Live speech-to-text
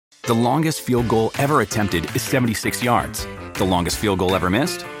The longest field goal ever attempted is 76 yards. The longest field goal ever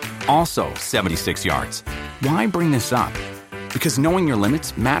missed? Also 76 yards. Why bring this up? Because knowing your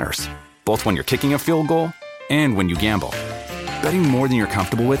limits matters, both when you're kicking a field goal and when you gamble. Betting more than you're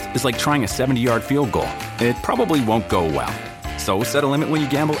comfortable with is like trying a 70-yard field goal. It probably won't go well. So set a limit when you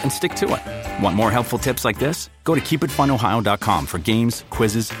gamble and stick to it. Want more helpful tips like this? Go to keepitfunohio.com for games,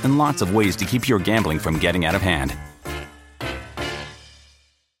 quizzes, and lots of ways to keep your gambling from getting out of hand.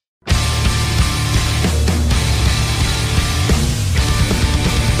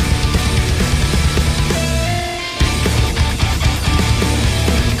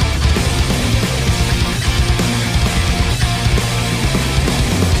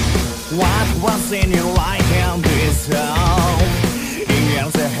 What's in your life and this all? In your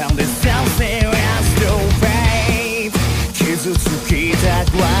hand is something else to fade. 傷つきた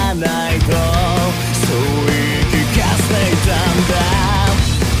くはないとそう言い聞かせたんだ。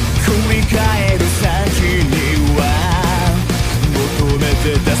繰り返る先には求め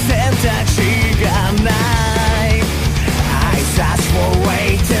てた選択肢がない。I search for a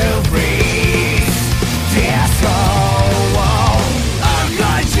way to breathe this hole. I'm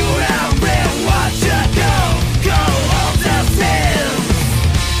going to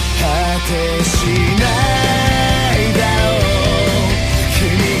果てしないだろう君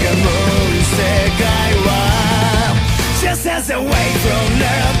がもう世界は Just as away from the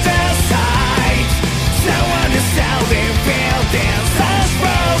other side Someone is sounding buildings Such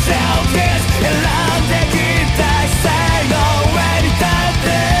froze out this 選んできた最後上に立って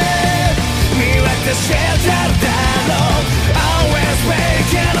見渡してただろう Always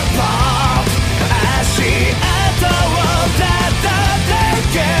breaking apart 足跡をたどっ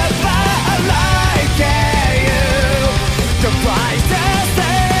てけば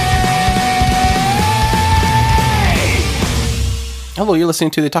Hello, you're listening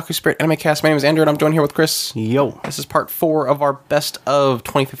to the Otaku Spirit Animecast. My name is Andrew, and I'm joined here with Chris. Yo. This is part 4 of our best of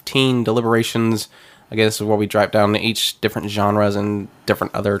 2015 deliberations. Again, this is where we drive down each different genres and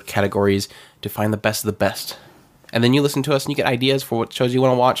different other categories to find the best of the best. And then you listen to us and you get ideas for what shows you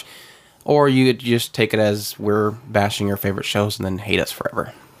want to watch, or you just take it as we're bashing your favorite shows and then hate us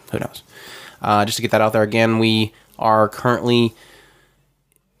forever. Who knows? Just to get that out there again, we are currently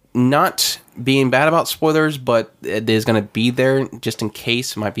not being bad about spoilers, but it is going to be there just in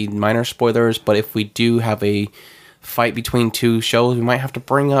case. It might be minor spoilers, but if we do have a fight between two shows, we might have to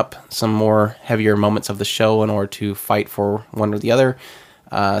bring up some more heavier moments of the show in order to fight for one or the other.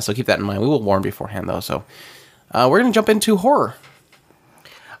 So keep that in mind. We will warn beforehand, though. So we're going to jump into horror.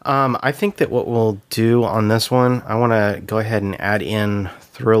 I think that what we'll do on this one, I want to go ahead and add in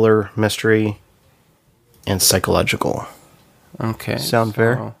thriller, mystery, and psychological. Okay. Sound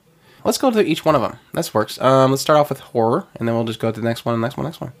fair? Let's go through each one of them. This works. Let's start off with horror, and then we'll just go to the next one, next one.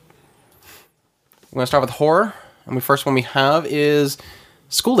 We're going to start with horror, and the first one we have is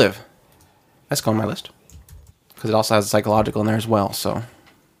School Live. That's going on my list, because it also has psychological in there as well. So,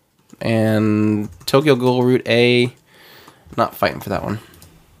 and Tokyo Ghoul Route A, not fighting for that one.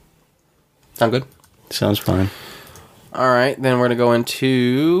 Sound good? Sounds fine. All right, then we're going to go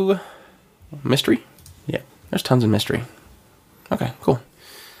into mystery. Yeah. There's Tons of mystery. Okay, cool.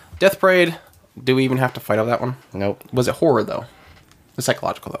 Death Parade. Do we even have to fight over that one? Nope. Was it horror, though? It's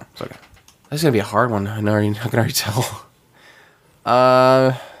psychological, though. It's okay. This is going to be a hard one. I can already tell.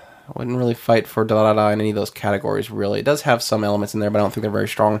 I wouldn't really fight for da-da-da in any of those categories, really. It does have some elements in there, but I don't think they're very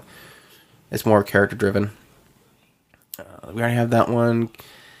strong. It's more character-driven. We already have that one.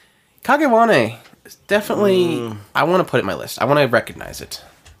 Kagewane. It's definitely... I want to put it in my list. I want to recognize it.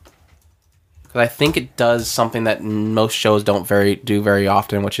 Because I think it does something that most shows don't do very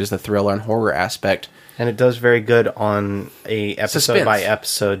often, which is the thriller and horror aspect. And it does very good on a episode by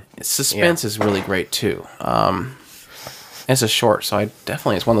episode. Suspense is really great too. It's a short, so it's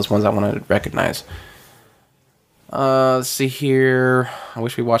one of those ones I want to recognize. Let's see here. I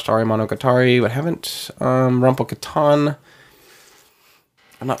wish we watched Ari Monogatari, but haven't. Rumpel-Katan.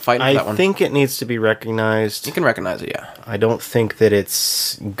 I'm not fighting for that one. I think it needs to be recognized. You can recognize it, yeah. I don't think that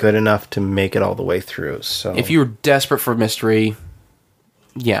it's good enough to make it all the way through. So if you're desperate for mystery,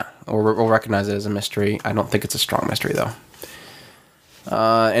 yeah, we'll recognize it as a mystery. I don't think it's a strong mystery, though.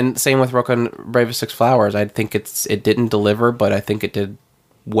 And same with Rokan Brave Six Flowers. I think it didn't deliver, but I think it did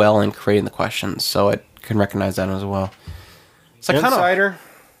well in creating the questions, so it can recognize that as well. Insider.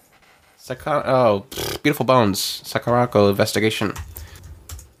 Beautiful Bones. Sakurako Investigation.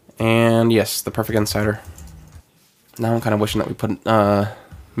 And yes, The Perfect Insider. Now I'm kind of wishing that we put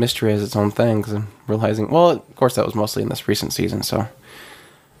mystery as its own thing, because I'm realizing, well, of course that was mostly in this recent season, so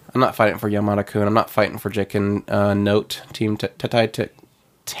I'm not fighting for Yamada-kun. I'm not fighting for Jiken Note, Team Tetai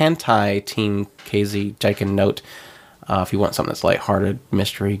Tantai Team KZ Jaiken Note. If you want something that's lighthearted,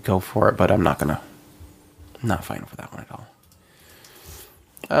 mystery, go for it. But I'm not fighting for that one at all.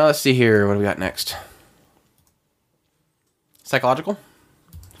 Let's see here. What do we got next? Psychological.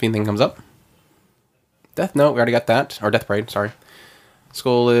 If anything comes up. Death Note, we already got that. Or Death Parade, sorry.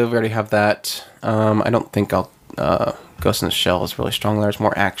 School Live, we already have that. I don't think Ghost in the Shell is really strong there. It's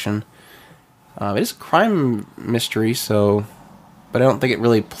more action. It is a crime mystery, so... But I don't think it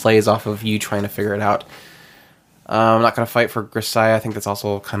really plays off of you trying to figure it out. I'm not going to fight for Grisai. I think that's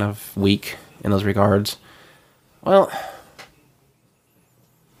also kind of weak in those regards. Well...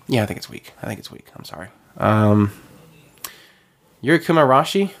 Yeah, I think it's weak. I'm sorry. Yurikuma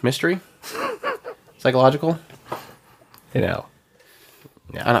Rashi, mystery. Psychological. Yeah.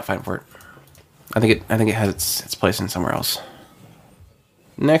 I'm not fighting for it. I think it has its place in somewhere else.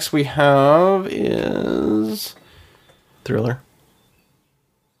 Next we have is Thriller.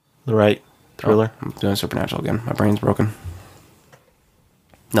 The right thriller. I'm doing Supernatural again. My brain's broken.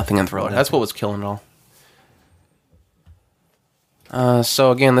 Nothing in Thriller. That's what was killing it all.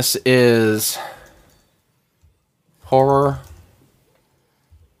 So again, this is horror,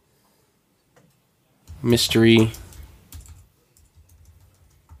 mystery,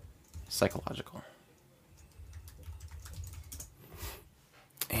 psychological.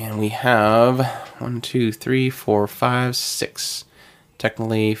 And we have 1, 2, 3, 4, 5, 6.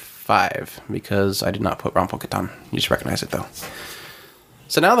 Technically 5, because I did not put Rampo-Kitan. You just recognize it though.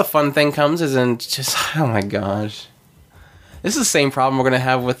 So now the fun thing comes is in just, oh my gosh. This is the same problem we're going to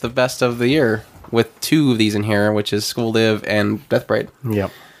have with the best of the year, with 2 of these in here, which is School Live and Death Parade. Yep.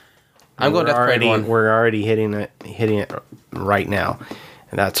 I'm going Death Parade 1. We're already hitting it right now,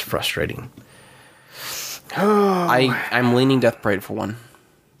 and that's frustrating. I'm leaning Death Parade for 1.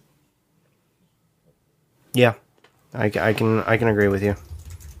 Yeah, I can agree with you.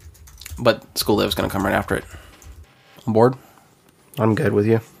 But School Live is going to come right after it. On board? I'm good with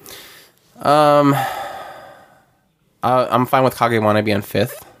you. I'm fine with Kagewane being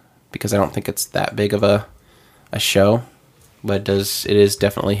 5th, because I don't think it's that big of a show, but it is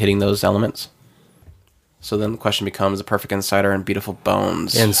definitely hitting those elements. So then the question becomes The Perfect Insider and Beautiful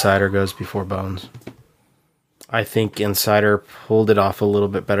Bones. Insider goes before Bones. I think Insider pulled it off a little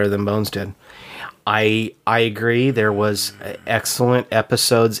bit better than Bones did. I agree, there was excellent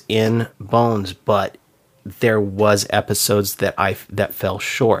episodes in Bones, but there was episodes that fell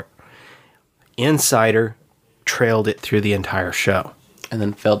short. Insider trailed it through the entire show. And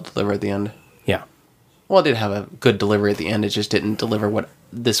then failed to deliver at the end. Yeah. Well, it did have a good delivery at the end. It just didn't deliver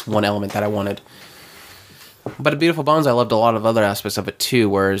this one element that I wanted. But at Beautiful Bones, I loved a lot of other aspects of it too,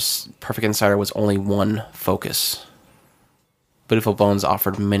 whereas Perfect Insider was only one focus. Beautiful Bones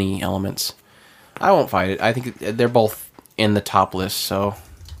offered many elements. I won't fight it. I think they're both in the top list, so...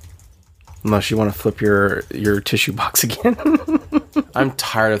 Unless you want to flip your tissue box again. I'm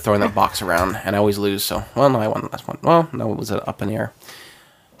tired of throwing that box around, and I always lose, so... Well, no, I won the last one. Well, no, it was up in the air.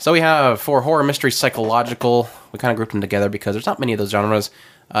 So we have, for horror, mystery, psychological, we kind of grouped them together because there's not many of those genres.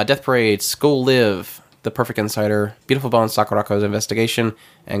 Death Parade, School Live, The Perfect Insider, Beautiful Bones, Sakurako's Investigation,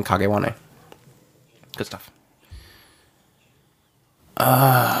 and Kagewane. Good stuff.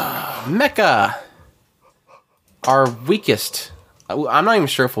 Mecha! Our weakest... I'm not even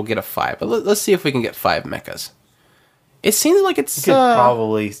sure if we'll get a 5, but let's see if we can get 5 mechas. It seems like it's... You could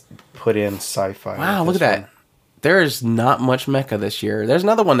probably put in Sci-Fi. Wow, look at that. There is not much mecha this year. There's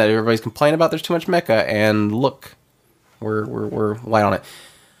another one that everybody's complaining about. There's too much mecha, and look, we're light on it.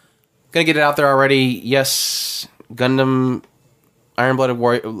 Gonna get it out there already. Yes, Gundam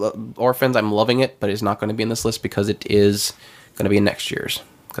Iron-Blooded Orphans, I'm loving it, but it's not going to be in this list because it is going to be in next year's.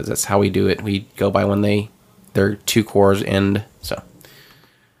 Because that's how we do it. We go by when their 2 cores end. So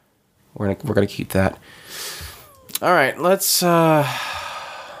we're gonna keep that. All right, let's. I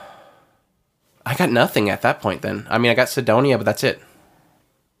got nothing at that point. Then I mean, I got Sidonia, but that's it.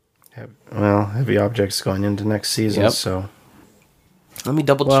 Well, heavy objects going into next season, Yep. so Let me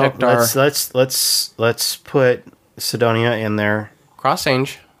double check our let's put Sidonia in there. Cross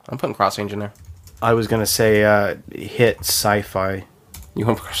Range. I'm putting Cross Range in there. I was gonna say hit Sci-Fi. You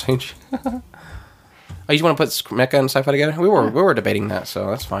want to put Cross Range? Oh, you want to put Mecha and Sci-Fi together? We were debating that, so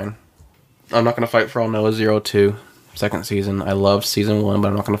that's fine. I'm not going to fight for All Noah 02, second season. I loved season 1, but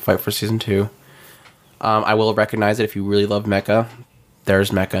I'm not going to fight for season 2. I will recognize it if you really love Mecha.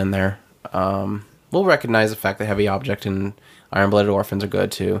 There's Mecha in there. We'll recognize the fact that Heavy Object and Iron-Blooded Orphans are good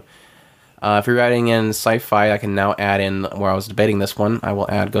too. If you're adding in Sci-Fi, I can now add in, where I was debating this one, I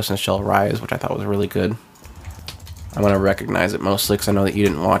will add Ghost in the Shell Rise, which I thought was really good. I want to recognize it mostly because I know that you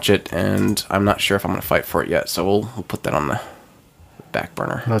didn't watch it, and I'm not sure if I'm going to fight for it yet, so we'll put that on back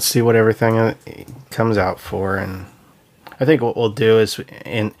burner. Let's see what everything comes out for, and I think what we'll do is,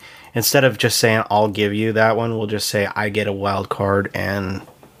 instead of just saying I'll give you that one, we'll just say I get a wild card and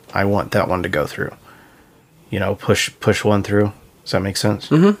I want that one to go through. Push one through. Does that make sense?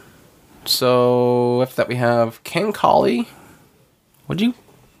 Mm-hmm. So after that we have King Kali.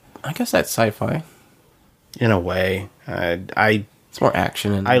 I guess that's sci-fi. In a way, It's more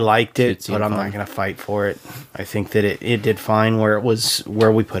action. And I liked it, but I'm fun. not going to fight for it. I think that it did fine where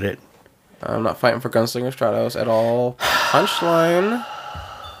we put it. I'm not fighting for Gunslinger Stratos at all. Punchline.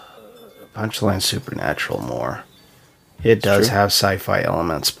 Punchline's supernatural more. It does have sci-fi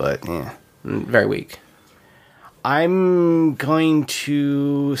elements, but yeah. Very weak. I'm going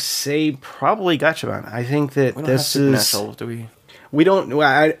to say probably Gatchaman. I think that We don't this have is... supernatural, do we? We don't...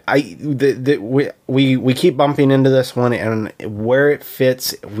 We keep bumping into this one, and where it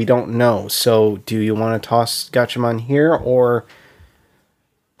fits, we don't know. So, do you want to toss Gatchaman here, or...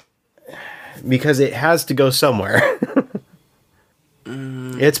 Because it has to go somewhere.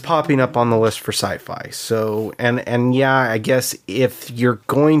 It's popping up on the list for sci-fi. So, and yeah, I guess if you're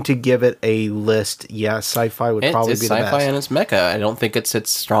going to give it a list, yeah, sci-fi would probably be the best. It's sci-fi and it's mecha. I don't think it's its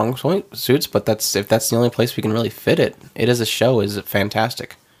strong suits, but if that's the only place we can really fit it. It as a show is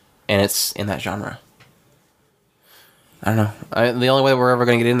fantastic, and it's in that genre. I don't know. The only way we're ever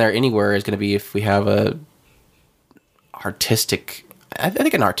going to get in there anywhere is going to be if we have a artistic... I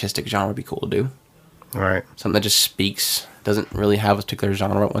think an artistic genre would be cool to do. All right. Something that just speaks, doesn't really have a particular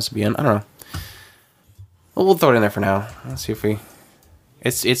genre it wants to be in. I don't know. Well, we'll throw it in there for now. Let's see if we...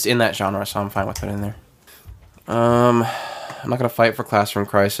 It's in that genre, so I'm fine with it in there. I'm not going to fight for Classroom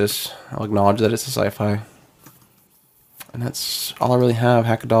Crisis. I'll acknowledge that it's a sci-fi. And that's all I really have.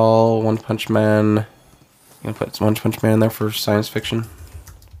 Hackadol, One Punch Man. I'm going to put One Punch Man in there for science fiction.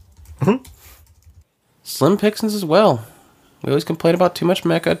 Mm-hmm. Slim Pickens as well. We always complain about too much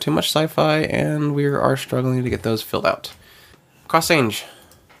mecha, too much sci-fi, and we are struggling to get those filled out. Cross-Ange.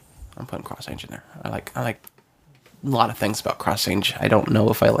 I'm putting Cross-Ange in there. I like a lot of things about Cross-Ange. I don't know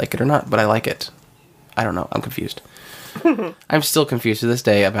if I like it or not, but I like it. I don't know. I'm confused. I'm still confused to this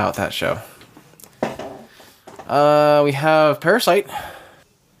day about that show. We have Parasite.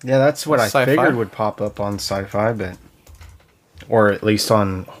 Yeah, that's what Sci-fi. I figured would pop up on sci-fi, but... Or at least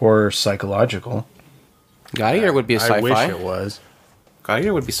on horror psychological. God Eater would be a sci-fi. I wish it was. God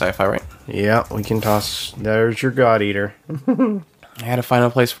Eater would be sci-fi, right? Yeah, we can toss... There's your God Eater. I had to find a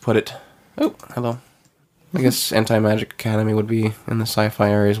place to put it. Oh, hello. I guess Anti-Magic Academy would be in the sci-fi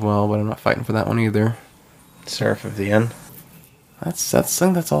area as well, but I'm not fighting for that one either. Seraph of the End. I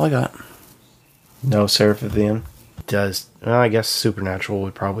think that's all I got. No Seraph of the End. Does... Well, I guess Supernatural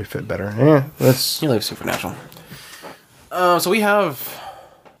would probably fit better. Yeah, let's... You leave Supernatural. So we have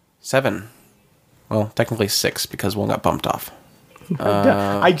 7. Well, technically 6 because one got bumped off.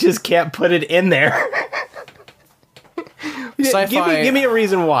 I just can't put it in there. Sci-fi. Give me a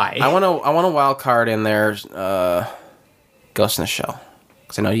reason why. I want a wild card in there. Ghost in the Shell,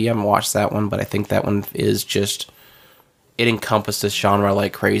 because I know you haven't watched that one, but I think that one is just it encompasses genre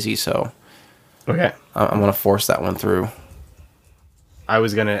like crazy. So okay, I'm gonna force that one through.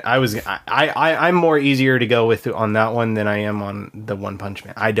 I'm more easier to go with on that one than I am on the One Punch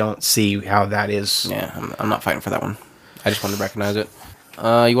Man. I don't see how that is. Yeah, I'm not fighting for that one. I just wanted to recognize it.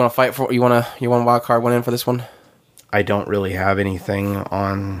 You want to fight for? You want a wild card one in for this one? I don't really have anything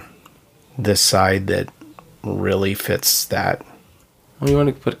on this side that really fits that. Well, you want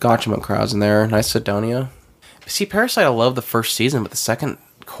to put Gotchama crowds in there. Nice Sidonia. See, Parasite, I love the first season, but the second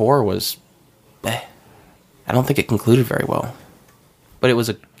core was, I don't think it concluded very well. But it was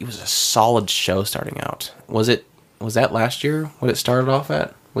a solid show starting out. Was that last year what it started off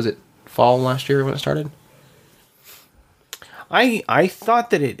at? Was it fall last year when it started? I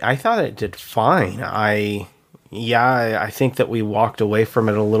thought it did fine. I think that we walked away from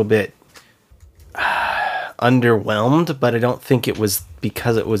it a little bit underwhelmed, but I don't think it was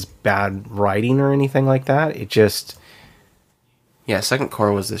because it was bad writing or anything like that. It just... Yeah, second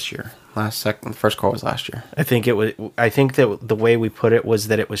core was this year. First core was last year. I think that the way we put it was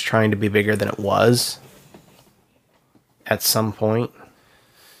that it was trying to be bigger than it was at some point.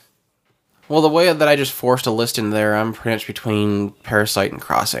 Well, the way that I just forced a list in there, I'm pretty much between Parasite and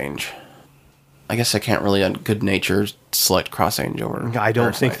Cross-Ange. I guess I can't really, on good nature, select Cross-Ange over. I don't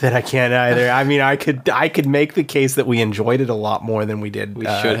Parasite. think that I can either. I mean, I could make the case that we enjoyed it a lot more than we did. We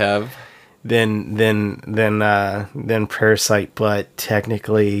should have. Than Parasite, but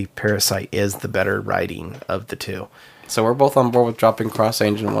technically Parasite is the better writing of the two. So we're both on board with dropping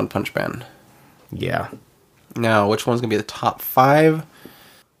Cross-Ange and One Punch Man. Yeah. Now, which one's going to be the top 5?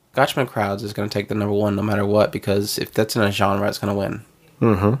 Gotchaman Crowds is going to take the number one no matter what, because if that's in a genre, it's going to win.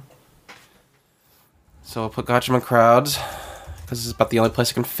 Mm-hmm. So I'll put Gotchaman Crowds, because it's about the only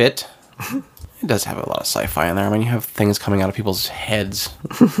place it can fit. It does have a lot of sci-fi in there. I mean, you have things coming out of people's heads.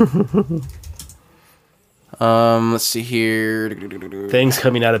 Let's see here. Things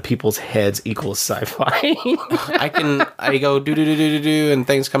coming out of people's heads equals sci-fi. I go do, and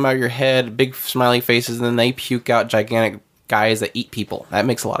things come out of your head, big smiley faces, and then they puke out gigantic guys that eat people. That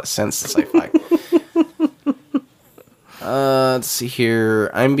makes a lot of sense in sci-fi. Let's see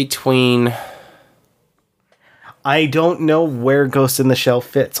here. I'm between... I don't know where Ghost in the Shell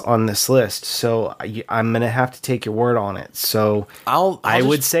fits on this list, so I'm gonna have to take your word on it. So I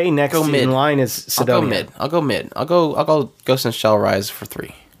would say next in line is Sidonia. I'll go mid. I'll go Ghost in the Shell Rise for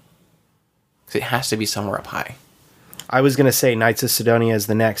 3. 'Cause it has to be somewhere up high. I was gonna say Knights of Sidonia is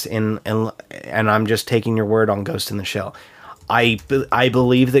the next, and I'm just taking your word on Ghost in the Shell. I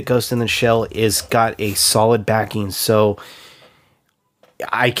believe that Ghost in the Shell is got a solid backing, so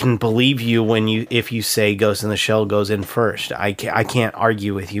I can believe you if you say Ghost in the Shell goes in first. I can't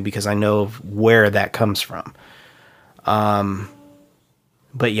argue with you because I know where that comes from.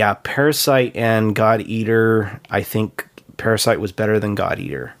 But yeah, Parasite and God Eater. I think Parasite was better than God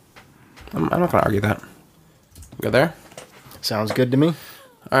Eater. I'm not going to argue that. Go there. Sounds good to me.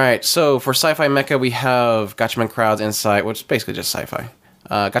 All right, so for Sci-Fi Mecha, we have Gotchaman Crowd's Insight, which is basically just sci-fi.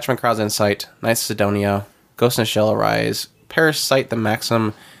 Gotchaman Crowd's Insight, Knights of Sidonia, Ghost in the Shell Arise, Parasite the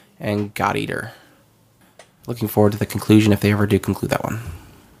Maxim, and God Eater. Looking forward to the conclusion if they ever do conclude that one.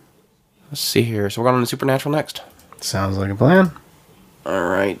 Let's see here. So we're going on to Supernatural next. Sounds like a plan. All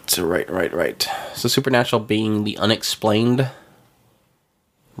right. Right. So Supernatural being the unexplained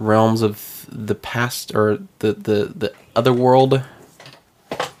realms of the past, or the other world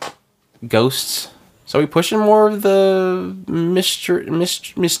ghosts. So we pushing more of the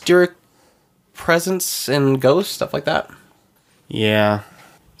mysterious presence and ghosts, stuff like that. Yeah.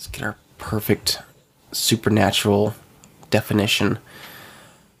 Let's get our perfect supernatural definition.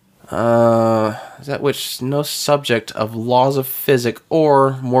 That which no subject of laws of physics,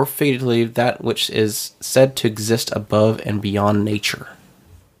 or more fatally, that which is said to exist above and beyond nature.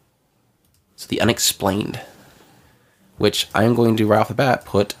 So the unexplained, which I'm going to right off the bat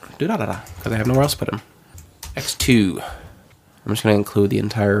put because I have nowhere else to put him. X2. I'm just going to include the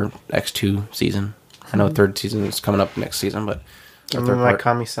entire X2 season. I know the third season is coming up next season, but third part.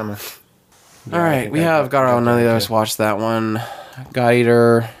 Kami-sama. All right, we have Garo. None of us watched that one. God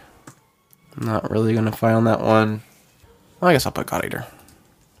Eater. Not really going to fight on that one. Well, I guess I'll put God Eater.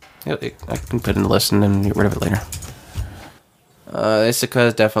 I can put it in the list and then get rid of it later. Isuka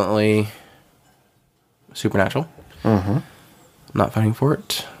is definitely supernatural. Mm-hmm. Not fighting for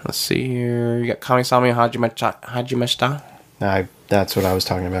it. Let's see here. You got Kami-sama Hajimeshita. That's what I was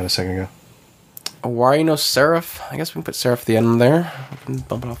talking about a second ago. Why no Seraph? I guess we can put Seraph at the end there. We can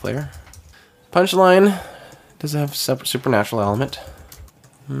bump it off later. Punchline does have a separate supernatural element.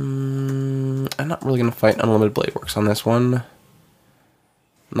 I'm not really going to fight Unlimited Blade Works on this one.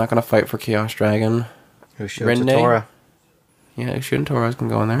 I'm not going to fight for Chaos Dragon. Ushio Totoro. Yeah, Ushio and Toro's going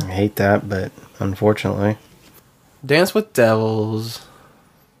to go in there. I hate that, but unfortunately. Dance with Devils.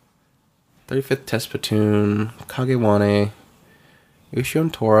 35th Test Platoon. Kagewane. Ushio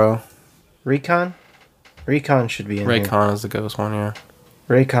and Toro. Recon? Recon should be in here. Raycon is the ghost one, yeah.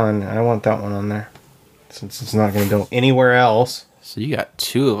 Raycon, I want that one on there. Since it's not going to go anywhere else. So you got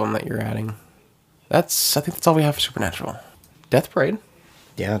 2 of them that you're adding. I think that's all we have for Supernatural. Death Parade.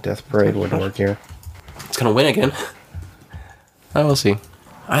 Yeah, Death Parade would work here. It's gonna win again. I will see.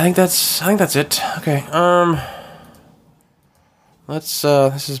 I think that's it. Okay. Let's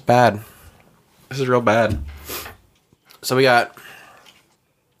this is bad. This is real bad. So we got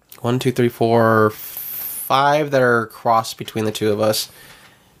 1, 2, 3, 4, 5 that are crossed between the two of us.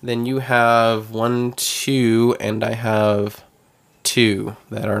 Then you have 1, 2, and I have 2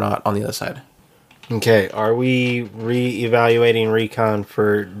 that are not on the other side. Okay, are we re-evaluating Recon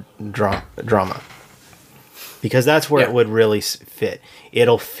for drama? Because that's where it would really fit.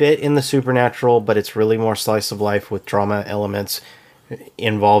 It'll fit in the supernatural, but it's really more slice of life with drama elements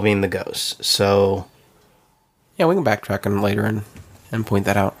involving the ghosts. So, yeah, we can backtrack them later and point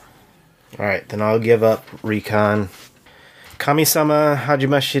that out. All right, then I'll give up Recon. Kami-sama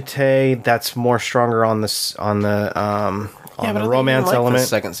Hajimashite, that's more stronger on the romance element. The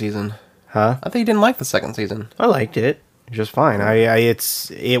second season, huh? I think you didn't like the second season. I liked it just fine.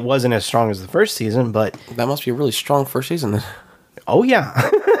 It wasn't as strong as the first season, but that must be a really strong first season then. Oh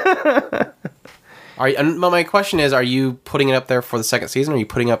yeah. My question is, are you putting it up there for the second season, or are you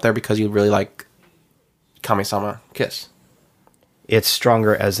putting it up there because you really like Kami-sama Kiss? it's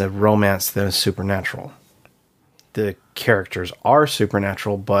stronger as a romance than a supernatural. The characters are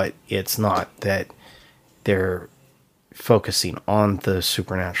supernatural, but it's not that they're focusing on the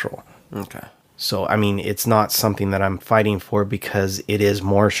supernatural. Okay. So, I mean, it's not something that I'm fighting for because it is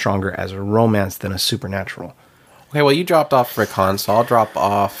more stronger as a romance than a supernatural. Okay, well, you dropped off Rickon, so I'll drop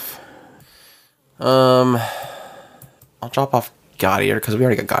off... I'll drop off God Eater, because we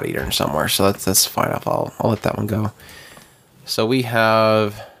already got God Eater in somewhere, so that's fine. I'll let that one go. So we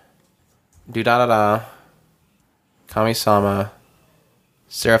have... Dudadada, Kami-sama,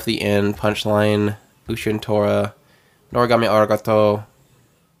 Seraph the Inn, Punchline, Ushun Tora, Noragami Arigato,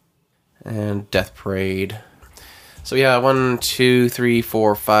 and Death Parade. So yeah, 1, 2, 3,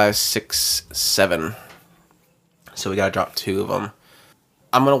 4, 5, 6, 7. So we gotta drop 2 of them.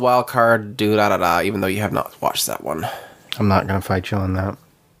 I'm gonna wildcard Dudadada, even though you have not watched that one. I'm not gonna fight you on that.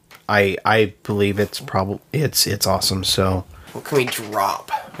 I believe it's awesome. So What can we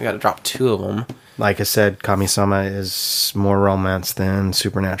drop? We gotta drop 2 of them. like I said, Kami-sama is more romance than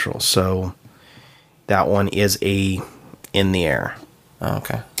supernatural. So that one is in the air. Oh,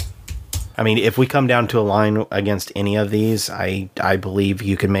 okay. I mean, if we come down to a line against any of these, I believe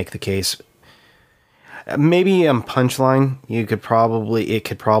you can make the case. Maybe Punchline, it could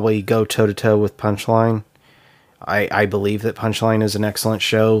probably go toe to toe with Punchline. I believe that Punchline is an excellent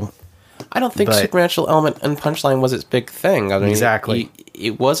show. I don't think supernatural element and Punchline was its big thing. I mean, exactly.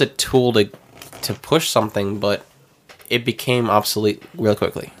 It was a tool to push something, but it became obsolete real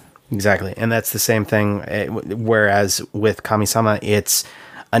quickly. Exactly, and that's the same thing. Whereas with Kami-sama, it's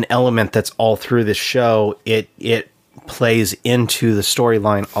an element that's all through the show. It plays into the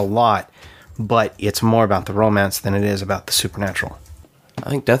storyline a lot, but it's more about the romance than it is about the supernatural. I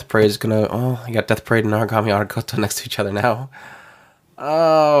think Death Parade is gonna... Oh, you got Death Parade and Naragami Arigato next to each other now.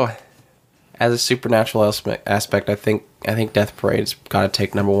 Oh... As a supernatural aspect, I think Death Parade's got to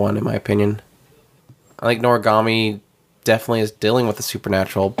take number 1, in my opinion. I think Noragami definitely is dealing with the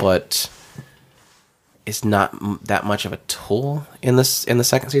supernatural, but it's not that much of a tool in the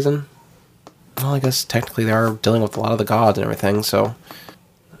second season. Well, I guess technically they are dealing with a lot of the gods and everything, so...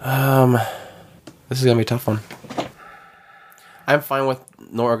 this is going to be a tough one. I'm fine with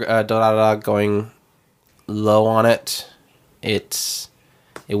Dorada going low on it.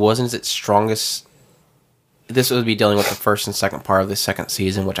 It wasn't its strongest. This would be dealing with the first and second part of the second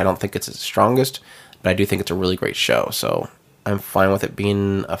season, which I don't think it's its strongest, but I do think it's a really great show. So I'm fine with it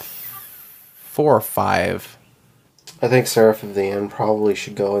being a 4 or 5. I think Seraph of the End probably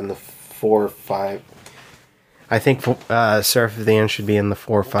should go in the 4 or 5. I think Seraph of the End should be in the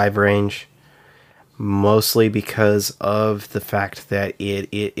 4 or 5 range, mostly because of the fact that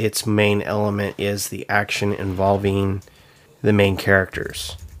its main element is the action involving the main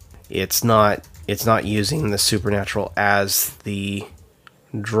characters. It's not using the supernatural as the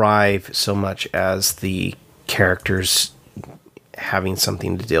drive so much as the characters having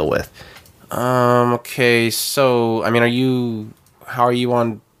something to deal with. Okay, so I mean, how are you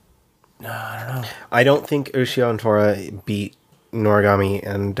on? I don't know. I don't think Ushio and Tora beat Noragami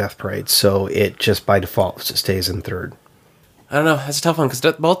and Death Parade, so it just by default stays in 3rd. I don't know. That's a tough one because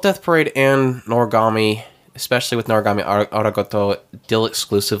both Death Parade and Noragami, especially with Noragami Arigato, deal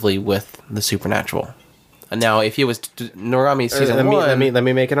exclusively with the supernatural. And now, if it was Noragami season 1... Let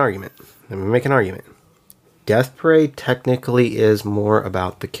me make an argument. Death Parade technically is more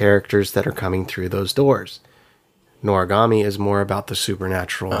about the characters that are coming through those doors. Noragami is more about the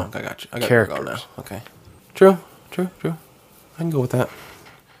supernatural I got you. I got characters. you now. Okay. True. I can go with that.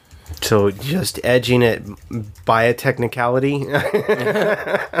 So, just edging it by a technicality...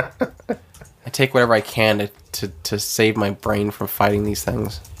 I take whatever I can to save my brain from fighting these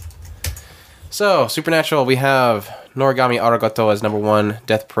things. So, Supernatural, we have Noragami Arigato as number 1,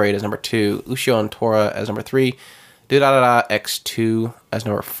 Death Parade as number 2, Ushio and Tora as number 3, Dudadada X2 as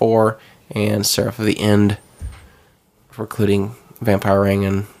number 4, and Seraph of the End, including Vampire Ring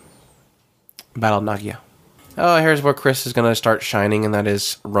and Battle of Nagia. Oh, here's where Chris is going to start shining, and that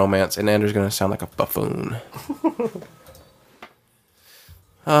is romance, and Andrew's going to sound like a buffoon.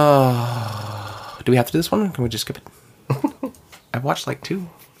 Do we have to do this one? Or can we just skip it? I've watched like 2.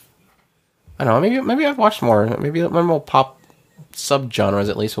 I don't know. Maybe I've watched more. Maybe one will pop. Subgenres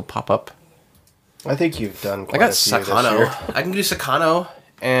at least will pop up. I think you've done quite I got a few Sakano. this year. I can do Sakano,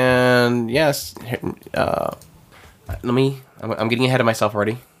 and yes. I'm getting ahead of myself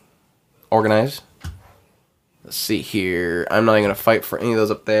already. Organize. Let's see here. I'm not even gonna fight for any of those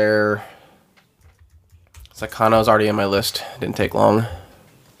up there. Sakano's already on my list. Didn't take long.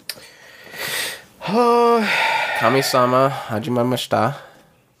 Kami-sama, Hajime Mashita.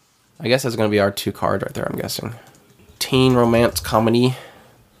 I guess that's going to be our 2 cards right there, I'm guessing. teen romance comedy.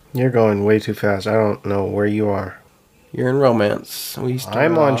 You're going way too fast. I don't know where you are. You're in romance.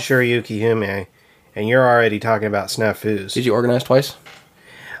 I'm on Shiryuki Hime, and you're already talking about snafus. Did you organize twice?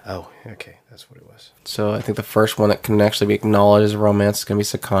 Oh, okay. That's what it was. So I think the first one that can actually be acknowledged as romance is going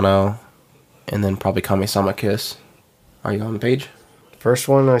to be Sakano, and then probably Kami-sama Kiss. Are you on the page? First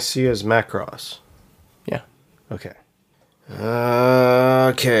one I see is Macross. Yeah. Okay.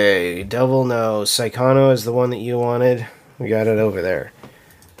 Okay. Devil knows. Saikano is the one that you wanted. We got it over there.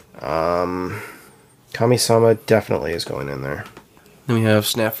 Kami-sama definitely is going in there. Then we have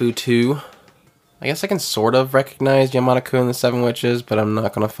Snafu 2. I guess I can sort of recognize Yamada-kun and the Seven Witches, but I'm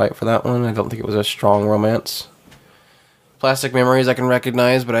not going to fight for that one. I don't think it was a strong romance. Plastic Memories I can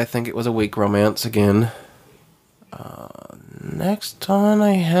recognize, but I think it was a weak romance again. Next one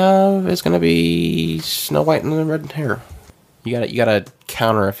I have is going to be Snow White and the Red Hair. You gotta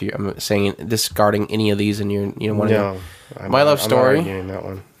counter if I'm saying discarding any of these and you don't want to. No, My Love Story. I'm not arguing that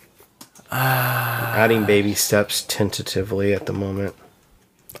one. Adding baby steps tentatively at the moment.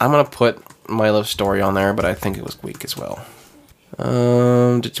 I'm gonna put My Love Story on there, but I think it was weak as well.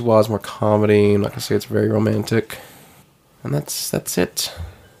 Jichiwa is more comedy. I'm not gonna say it's very romantic. And that's it. Is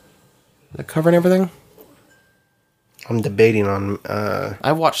that covering everything? I'm debating on...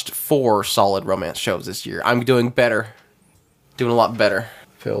 I watched 4 solid romance shows this year. I'm doing better. Doing a lot better.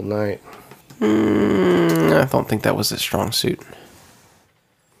 Failed Night. I don't think that was a strong suit.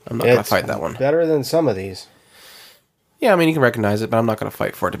 I'm not going to fight that one. Better than some of these. Yeah, I mean, you can recognize it, but I'm not going to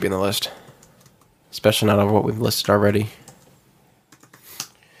fight for it to be in the list. Especially not over what we've listed already.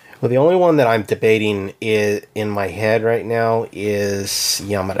 Well, the only one that I'm debating in my head right now is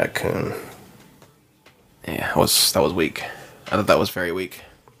Yamada-kun. Yeah, that was weak. I thought that was very weak.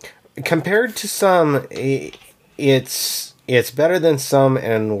 Compared to some, it's better than some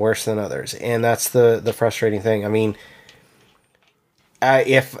and worse than others, and that's the frustrating thing. I mean,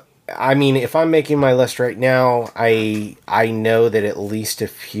 if I'm making my list right now, I know that at least a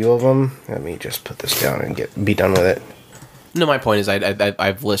few of them. Let me just put this down and be done with it. No, my point is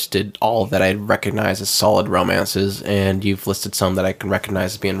I've listed all that I recognize as solid romances, and you've listed some that I can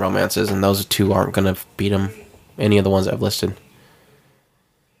recognize as being romances, and those 2 aren't going to beat them. Any of the ones I've listed.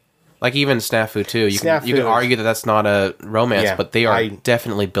 Like even Snafu 2, you can argue that that's not a romance, yeah, but they are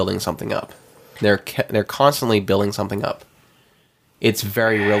definitely building something up. They're constantly building something up. It's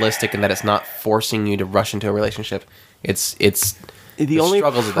very realistic in that it's not forcing you to rush into a relationship. It's the only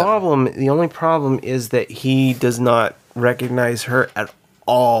problem is that he does not recognize her at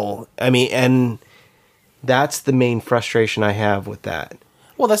all. I mean, and that's the main frustration I have with that.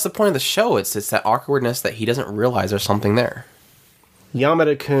 Well, that's the point of the show. It's that awkwardness that he doesn't realize there's something there.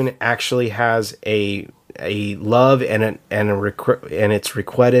 Yamada-kun actually has a love and it's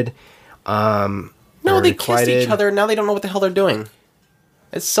requited. No, they kissed each other. Now they don't know what the hell they're doing.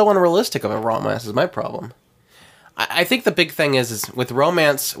 It's so unrealistic of a romance is my problem. I think the big thing is with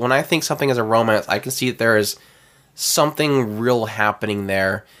romance, when I think something is a romance, I can see that there is something real happening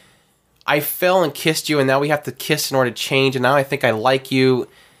there. I fell and kissed you, and now we have to kiss in order to change, and now I think I like you.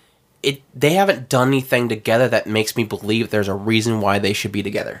 They haven't done anything together that makes me believe there's a reason why they should be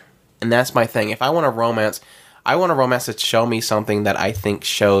together. And that's my thing. If I want a romance to show me something that I think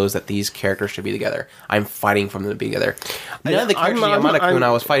shows that these characters should be together. I'm fighting for them to be together. None of the characters Yamada-kun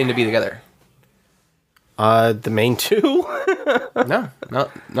I was fighting to be together. The main 2? No,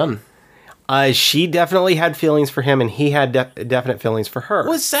 none. She definitely had feelings for him, and he had definite feelings for her.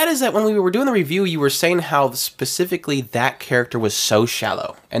 What's sad is that when we were doing the review, you were saying how specifically that character was so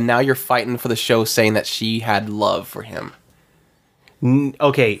shallow, and now you're fighting for the show saying that she had love for him.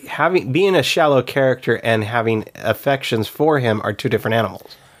 Okay, being a shallow character and having affections for him are 2 different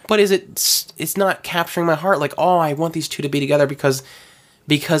animals. But it's not capturing my heart like, oh, I want these 2 to be together because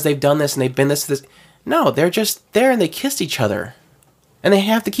they've done this and they've been this. No, they're just there and they kissed each other. And they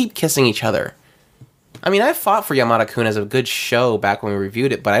have to keep kissing each other. I mean, I fought for Yamada-kun as a good show back when we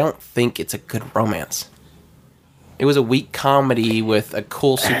reviewed it, but I don't think it's a good romance. It was a weak comedy with a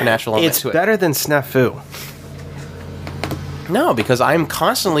cool supernatural element to it. It's better than Snafu. No, because I'm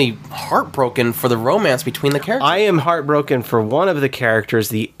constantly heartbroken for the romance between the characters. I am heartbroken for one of the characters.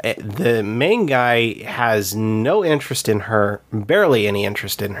 The main guy has no interest in her, barely any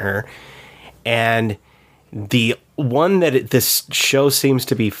interest in her, and the one that this show seems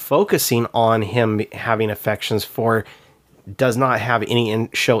to be focusing on him having affections for does not have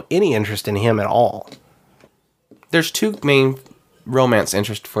show any interest in him at all. There's 2 main romance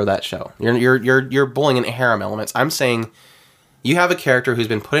interests for that show. You're bullying in harem elements. I'm saying you have a character who's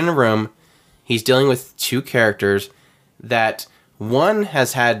been put in a room. He's dealing with 2 characters that one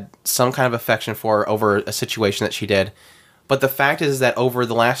has had some kind of affection for her over a situation that she did. But the fact is that over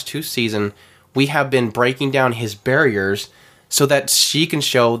the last 2 seasons, we have been breaking down his barriers so that she can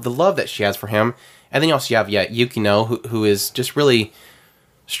show the love that she has for him. And then you also have, Yukino, who is just really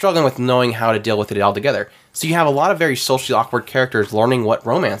struggling with knowing how to deal with it altogether. So you have a lot of very socially awkward characters learning what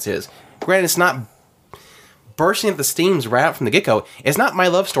romance is. Granted, it's not bursting at the seams right out from the get-go. It's not My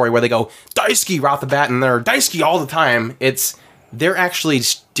Love Story where they go Daisuke right off the bat and they're Daisuke all the time. They're actually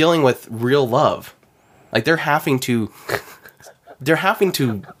dealing with real love. Like, they're having to...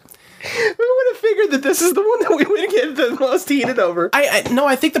 Who would have figured that this is the one that we would get the most heated over?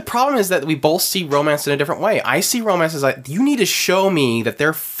 I think the problem is that we both see romance in a different way. I see romance as like, you need to show me that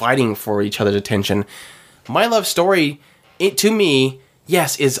they're fighting for each other's attention. My Love Story, to me,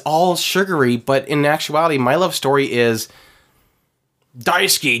 yes, is all sugary, but in actuality, My Love Story is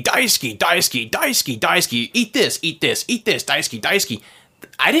Daisuke, Daisuke, Daisuke, Daisuke, Daisuke, eat this, Daisuke, Daisuke.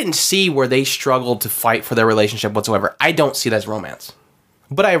 I didn't see where they struggled to fight for their relationship whatsoever. I don't see that as romance.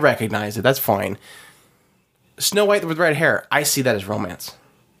 But I recognize it. That's fine. Snow White with red hair. I see that as romance.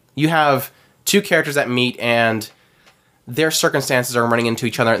 You have 2 characters that meet and their circumstances are running into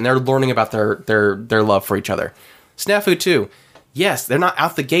each other and they're learning about their love for each other. Snafu too. Yes, they're not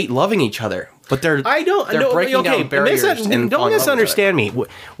out the gate loving each other, but they're breaking down barriers. Don't misunderstand me.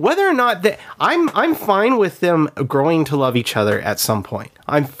 Whether or not that I'm fine with them growing to love each other at some point.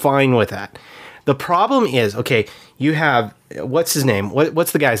 I'm fine with that. The problem is, okay, you have what's his name?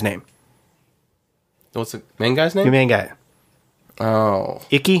 What's the guy's name? What's the main guy's name? The main guy. Oh,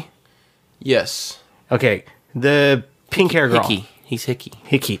 Icky. Yes. Okay, the pink hair girl. Hickey. He's Hickey.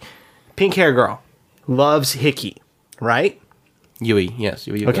 Hickey. Pink hair girl loves Hickey, right? Yui, yes.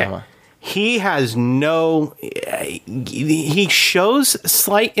 Yui okay. Yugama. He has no... He shows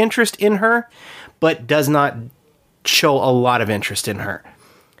slight interest in her, but does not show a lot of interest in her.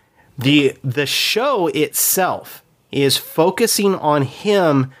 The show itself is focusing on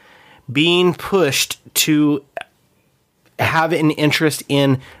him being pushed to have an interest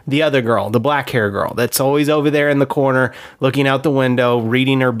in the other girl, the black hair girl, that's always over there in the corner, looking out the window,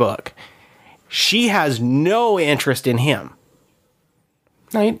 reading her book. She has no interest in him.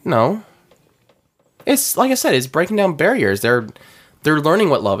 No. It's like I said, it's breaking down barriers. They're learning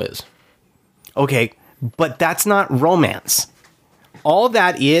what love is. Okay, but that's not romance. All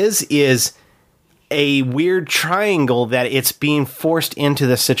that is a weird triangle that it's being forced into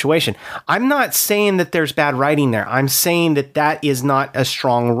the situation. I'm not saying that there's bad writing there. I'm saying that is not a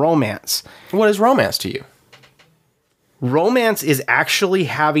strong romance. What is romance to you? Romance is actually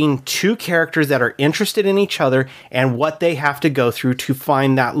having 2 characters that are interested in each other and what they have to go through to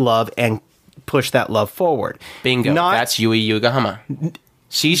find that love and push that love forward. Bingo. That's Yui Yugahama.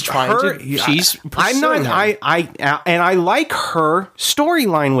 She's trying she's pursuing him. I like her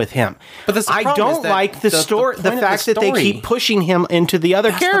storyline with him. But I don't like the fact that they keep pushing him into the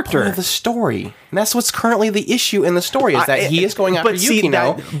other character. The point of the story. And that's what's currently the issue in the story, is that he is going after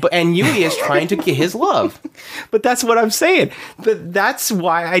Yukino, and Yui is trying to get his love. But that's what I'm saying. That's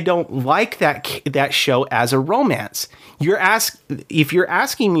why I don't like that show as a romance. If you're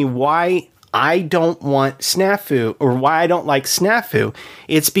asking me why I don't want Snafu, or why I don't like Snafu,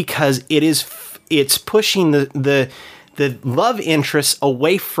 it's because it's pushing the love interests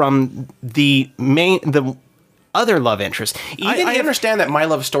away from the other love interest. I understand that My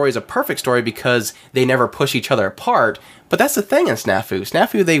Love Story is a perfect story because they never push each other apart, but that's the thing in Snafu.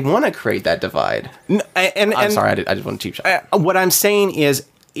 Snafu, they want to create that divide. I'm sorry, I just want to cheap shot. What I'm saying is,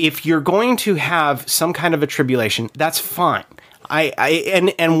 if you're going to have some kind of a tribulation, that's fine.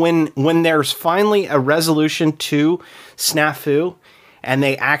 When there's finally a resolution to Snafu and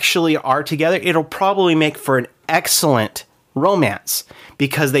they actually are together, it'll probably make for an excellent romance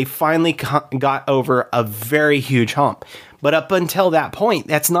because they finally got over a very huge hump. But up until that point,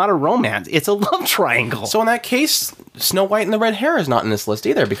 that's not a romance. It's a love triangle. So in that case, Snow White and the Red Hair is not in this list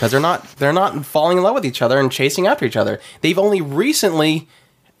either, because they're not falling in love with each other and chasing after each other. They've only recently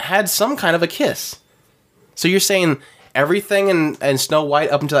had some kind of a kiss. So you're saying everything in Snow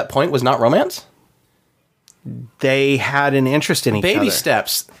White up until that point was not romance? They had an interest in each other. Baby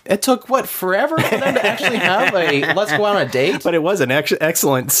steps. It took, forever for them to actually have a let's go on a date? But it was an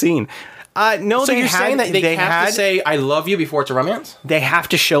excellent scene. No, so you're saying that they have to say, I love you before it's a romance? They have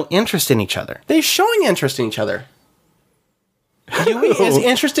to show interest in each other. They're showing interest in each other. Yui is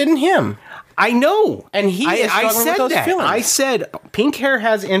interested in him. I know. And he is struggling with those feelings. I said pink hair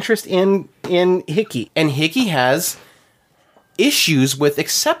has interest in Hickey. And Hickey has issues with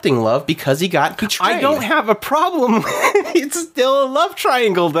accepting love because he got betrayed. I don't have a problem. It's still a love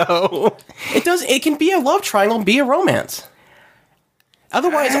triangle, though. It can be a love triangle and be a romance.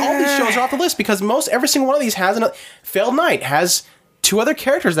 Otherwise, all these shows are off the list because every single one of these has Failed Knight has 2 other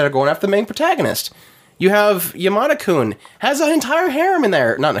characters that are going after the main protagonist. You have Yamada-kun has an entire harem in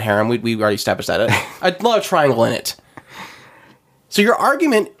there. Not a harem. We already established that. A love triangle in it. So your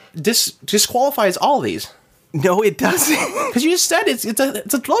argument disqualifies all of these. No, it doesn't. Because you just said it's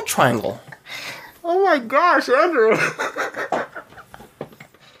a love triangle. Oh my gosh, Andrew.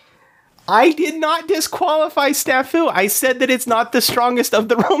 I did not disqualify Snafu. I said that it's not the strongest of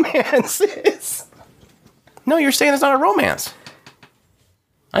the romances. No, you're saying it's not a romance.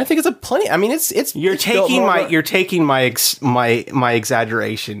 I think it's a plenty. I mean, it's you're taking my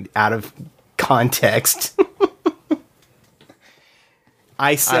exaggeration out of context.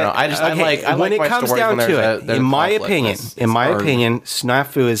 I said when it comes down to it, in my opinion,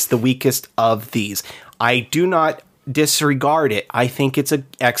 Snafu is the weakest of these. I do not disregard it. I think it's an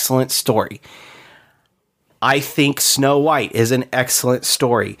excellent story. I think Snow White is an excellent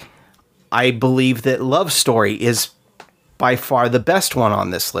story. I believe that Love Story is by far the best one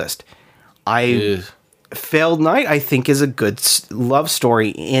on this list. Failed Knight, I think, is a good love story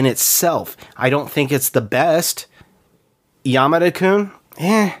in itself. I don't think it's the best. Yamada-kun,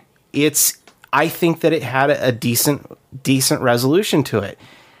 I think that it had a decent resolution to it.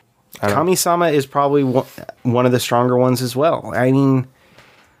 Kami-sama is probably one of the stronger ones as well. I mean,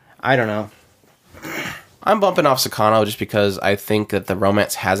 I don't know. I'm bumping off Sakano just because I think that the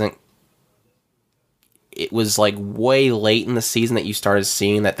romance hasn't... It was like way late in the season that you started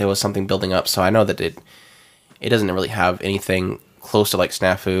seeing that there was something building up. So I know that it doesn't really have anything close to like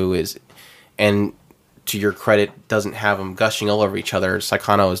Snafu is, and to your credit, doesn't have them gushing all over each other.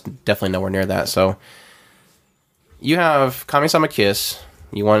 Sakano is definitely nowhere near that. So you have Kami-sama Kiss.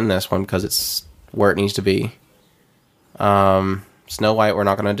 You won in this one because it's where it needs to be. Snow White, we're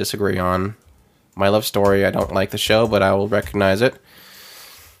not going to disagree on. My Love Story, I don't like the show, but I will recognize it.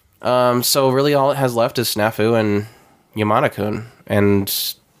 So really all it has left is Snafu and Yamada-kun.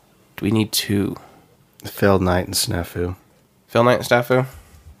 And we need 2. Failed Knight and Snafu. Failed Knight and Snafu?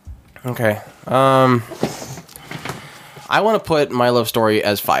 Okay. I want to put My Love Story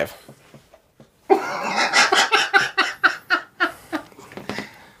as 5.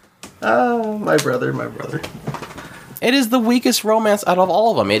 Oh, my brother. It is the weakest romance out of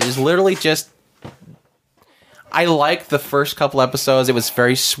all of them. It is literally just... I liked the first couple episodes. It was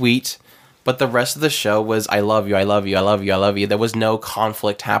very sweet. But the rest of the show was, I love you, I love you, I love you, I love you. There was no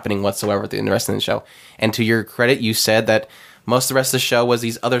conflict happening whatsoever in the rest of the show. And to your credit, you said that most of the rest of the show was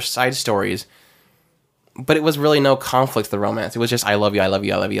these other side stories. But it was really no conflict to the romance. It was just, I love you, I love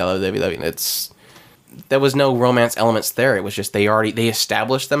you, I love you, I love you, I love you. There was no romance elements there. It was just, they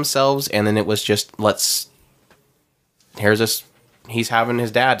established themselves, and then it was just, here's this, he's having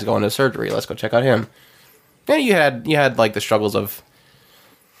his dad to go into surgery. Let's go check out him. Yeah, you had like the struggles of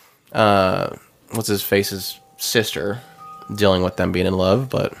what's his face's sister dealing with them being in love,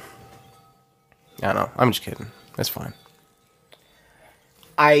 but I don't know. I'm just kidding. It's fine.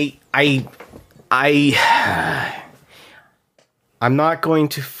 I'm not going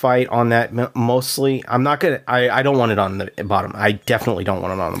to fight on that. Mostly, I'm not gonna. I don't want it on the bottom. I definitely don't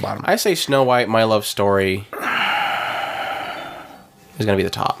want it on the bottom. I say Snow White, My Love Story is gonna be the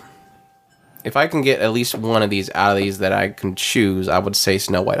top. If I can get at least one of these out of these that I can choose, I would say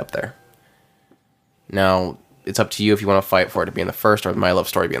Snow White up there. Now, it's up to you if you want to fight for it to be in the first or My Love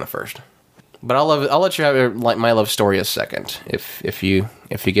Story be in the first. But I'll let you have My Love Story as second if you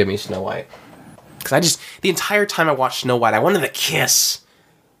give me Snow White. Because the entire time I watched Snow White, I wanted to kiss.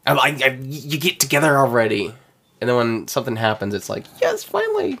 You get together already. And then when something happens, it's like, yes,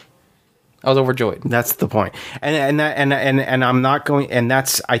 finally. I was overjoyed. That's the point. And I'm not going, and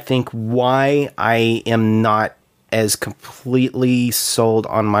that's, I think, why I am not as completely sold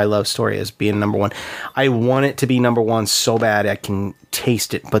on My Love Story as being number 1. I want it to be number 1 so bad I can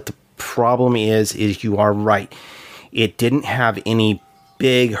taste it. But the problem is you are right. It didn't have any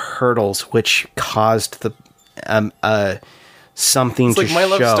big hurdles which caused the something it's to like My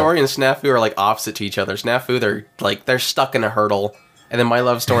show. Love Story and Snafu are like opposite to each other. Snafu, they're stuck in a hurdle, and then My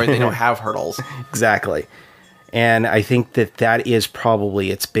Love Story, they don't have hurdles. Exactly. And I think that is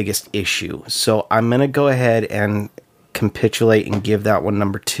probably its biggest issue. So I'm going to go ahead and capitulate and give that one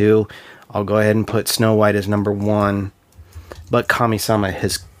number 2. I'll go ahead and put Snow White as number 1. But Kami-sama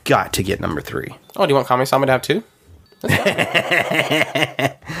has got to get number 3. Oh, do you want Kami-sama to have 2?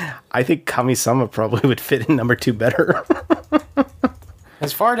 I think Kami-sama probably would fit in number 2 better.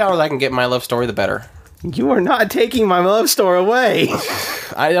 As far down as I can get My Love Story, the better. You are not taking My Love Story away.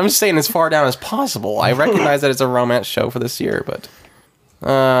 I'm just saying as far down as possible. I recognize that it's a romance show for this year, but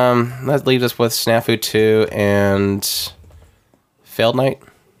that leaves us with Snafu 2 and Failed Knight.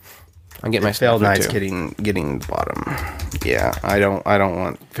 I'm getting my Failed Snafu Knight's too. getting the bottom. Yeah, I don't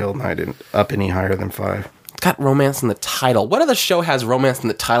want Failed Knight up any higher than 5. It's got romance in the title. What other show has romance in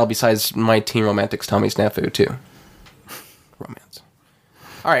the title besides My Teen Romantics Tell Me Snafu 2? Romance.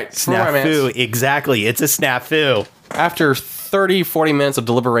 All right, for romance. Snafu, exactly. It's a snafu. After 30, 40 minutes of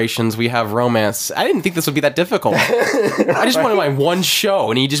deliberations, we have romance. I didn't think this would be that difficult. I just wanted my one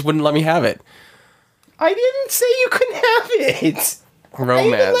show, and he just wouldn't let me have it. I didn't say you couldn't have it. Romance.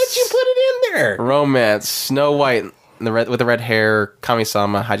 I didn't let you put it in there. Romance. Snow White with the red hair.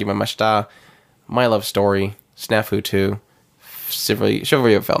 Kami-sama, Hajime Mashita. My Love Story. Snafu 2.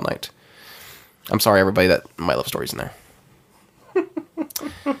 Chivalry of Failed Knight. I'm sorry, everybody, that My Love Story's in there.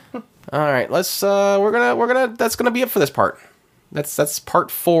 All right, let's. That's gonna be it for this part. That's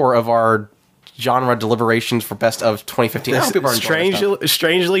part 4 of our genre deliberations for best of 2015. I hope people are enjoying this stuff.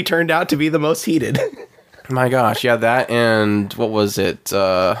 Strangely turned out to be the most heated. My gosh, yeah, that and what was it?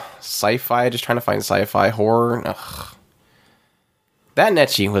 Sci-Fi. Just trying to find sci-fi horror. Ugh. That and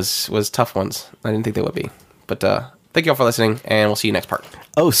Ecchi was tough ones. I didn't think they would be. But thank you all for listening, and we'll see you next part.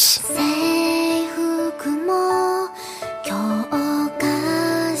 Os.